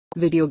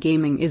Video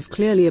gaming is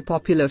clearly a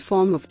popular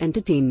form of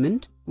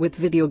entertainment, with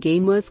video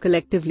gamers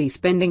collectively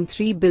spending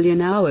 3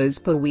 billion hours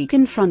per week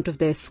in front of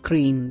their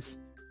screens.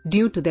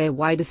 Due to their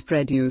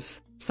widespread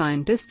use,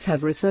 scientists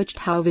have researched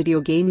how video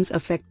games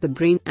affect the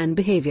brain and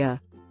behavior.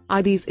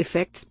 Are these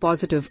effects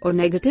positive or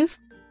negative?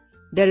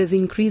 There is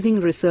increasing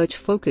research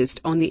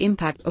focused on the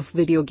impact of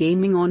video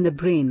gaming on the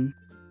brain.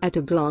 At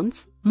a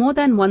glance, more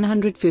than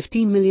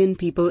 150 million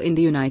people in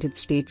the United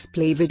States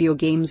play video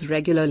games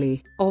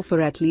regularly, or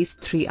for at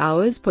least 3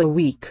 hours per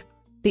week.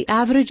 The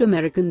average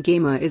American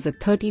gamer is a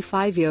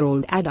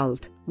 35-year-old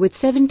adult, with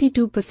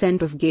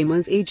 72% of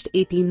gamers aged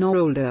 18 or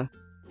older.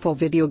 For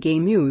video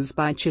game use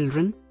by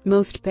children,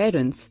 most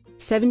parents,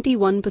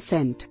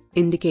 71%,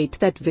 indicate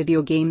that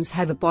video games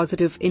have a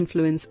positive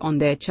influence on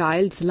their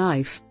child's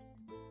life.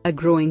 A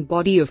growing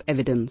body of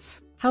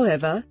evidence,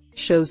 however,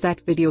 shows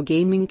that video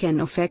gaming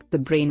can affect the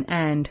brain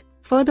and,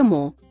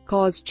 furthermore,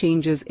 cause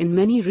changes in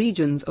many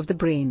regions of the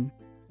brain.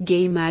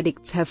 Game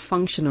addicts have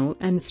functional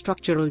and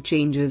structural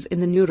changes in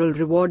the neural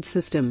reward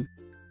system.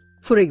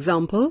 For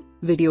example,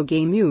 video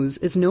game use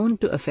is known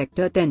to affect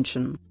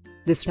attention.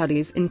 The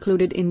studies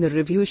included in the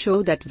review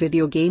show that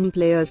video game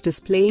players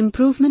display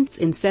improvements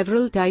in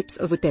several types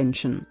of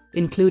attention,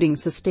 including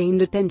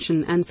sustained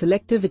attention and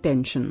selective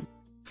attention.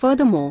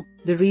 Furthermore,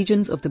 the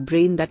regions of the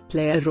brain that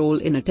play a role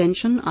in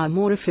attention are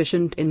more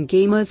efficient in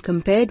gamers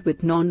compared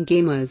with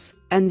non-gamers,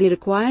 and they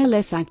require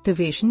less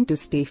activation to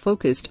stay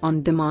focused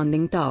on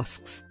demanding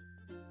tasks.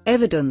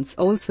 Evidence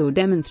also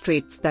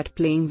demonstrates that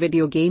playing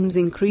video games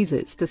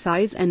increases the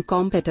size and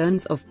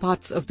competence of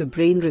parts of the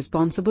brain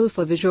responsible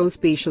for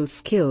visuospatial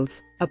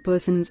skills, a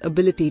person's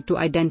ability to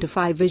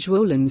identify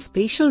visual and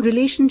spatial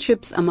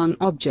relationships among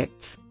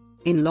objects.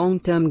 In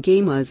long-term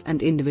gamers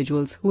and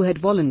individuals who had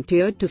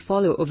volunteered to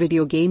follow a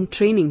video game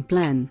training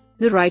plan,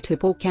 the right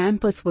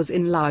hippocampus was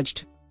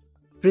enlarged.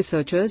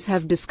 Researchers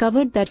have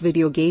discovered that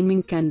video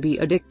gaming can be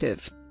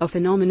addictive, a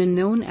phenomenon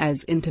known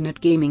as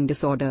internet gaming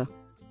disorder.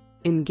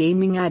 In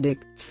gaming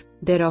addicts,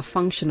 there are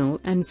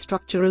functional and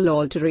structural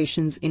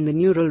alterations in the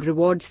neural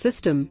reward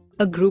system,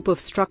 a group of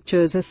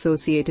structures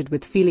associated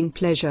with feeling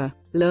pleasure,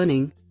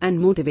 learning, and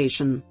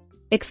motivation.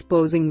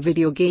 Exposing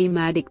video game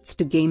addicts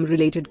to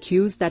game-related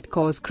cues that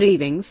cause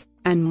cravings,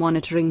 and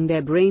monitoring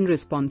their brain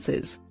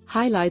responses,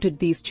 highlighted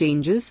these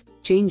changes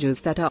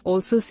that are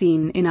also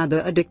seen in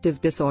other addictive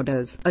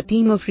disorders. A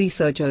team of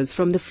researchers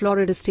from the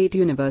Florida State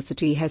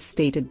University has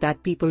stated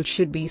that people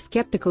should be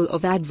skeptical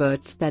of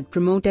adverts that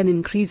promote an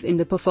increase in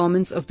the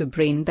performance of the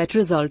brain that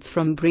results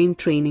from brain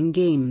training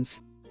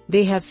games.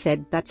 They have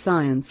said that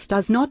science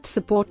does not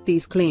support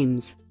these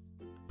claims.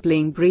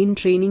 Playing brain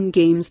training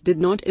games did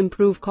not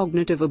improve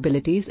cognitive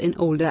abilities in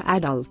older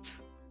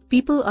adults.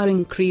 People are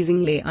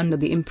increasingly under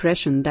the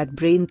impression that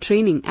brain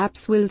training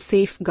apps will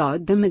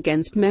safeguard them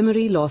against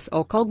memory loss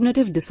or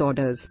cognitive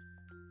disorders.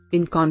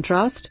 In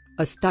contrast,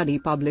 a study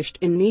published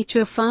in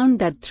Nature found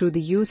that through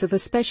the use of a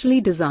specially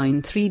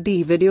designed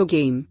 3D video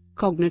game,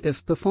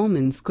 cognitive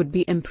performance could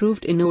be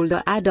improved in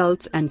older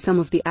adults and some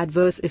of the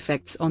adverse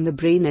effects on the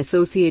brain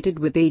associated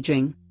with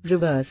aging,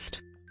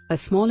 reversed. A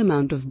small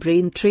amount of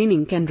brain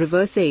training can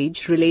reverse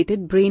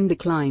age-related brain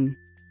decline.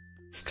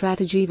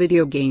 Strategy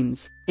video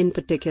games, in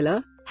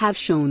particular, have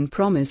shown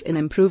promise in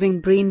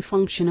improving brain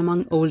function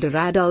among older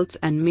adults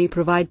and may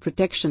provide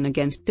protection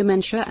against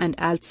dementia and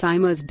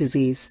Alzheimer's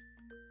disease.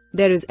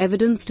 There is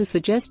evidence to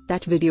suggest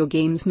that video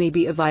games may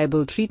be a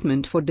viable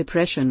treatment for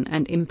depression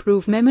and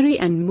improve memory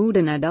and mood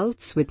in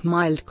adults with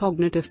mild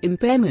cognitive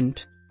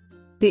impairment.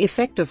 The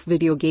effect of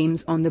video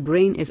games on the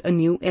brain is a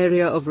new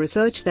area of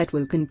research that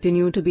will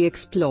continue to be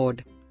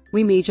explored.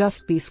 We may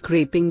just be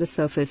scraping the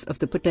surface of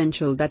the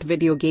potential that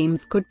video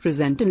games could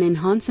present in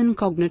enhancing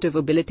cognitive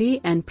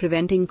ability and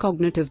preventing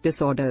cognitive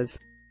disorders.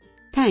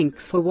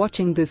 Thanks for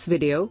watching this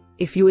video.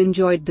 If you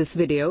enjoyed this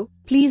video,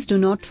 please do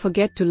not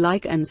forget to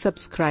like and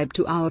subscribe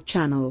to our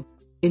channel.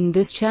 In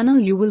this channel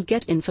you will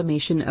get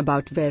information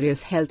about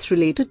various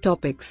health-related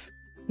topics.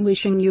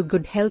 Wishing you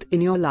good health in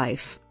your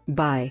life.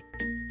 Bye.